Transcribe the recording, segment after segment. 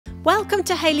Welcome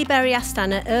to Haileybury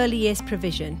Astana Early Years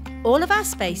Provision. All of our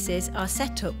spaces are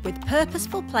set up with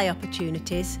purposeful play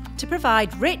opportunities to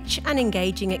provide rich and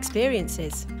engaging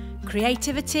experiences.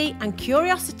 Creativity and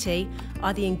curiosity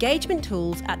are the engagement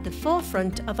tools at the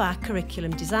forefront of our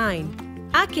curriculum design.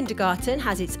 Our kindergarten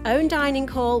has its own dining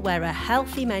hall where a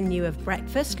healthy menu of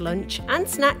breakfast, lunch and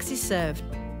snacks is served.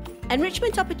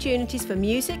 Enrichment opportunities for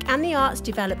music and the arts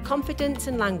develop confidence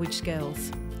and language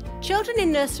skills. Children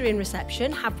in nursery and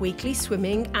reception have weekly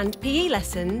swimming and PE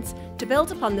lessons to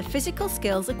build upon the physical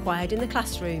skills acquired in the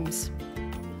classrooms.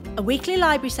 A weekly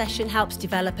library session helps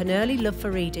develop an early love for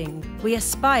reading. We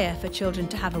aspire for children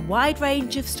to have a wide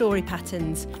range of story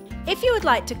patterns. If you would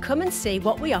like to come and see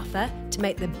what we offer to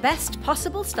make the best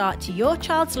possible start to your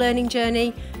child's learning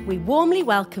journey, we warmly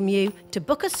welcome you to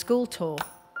book a school tour.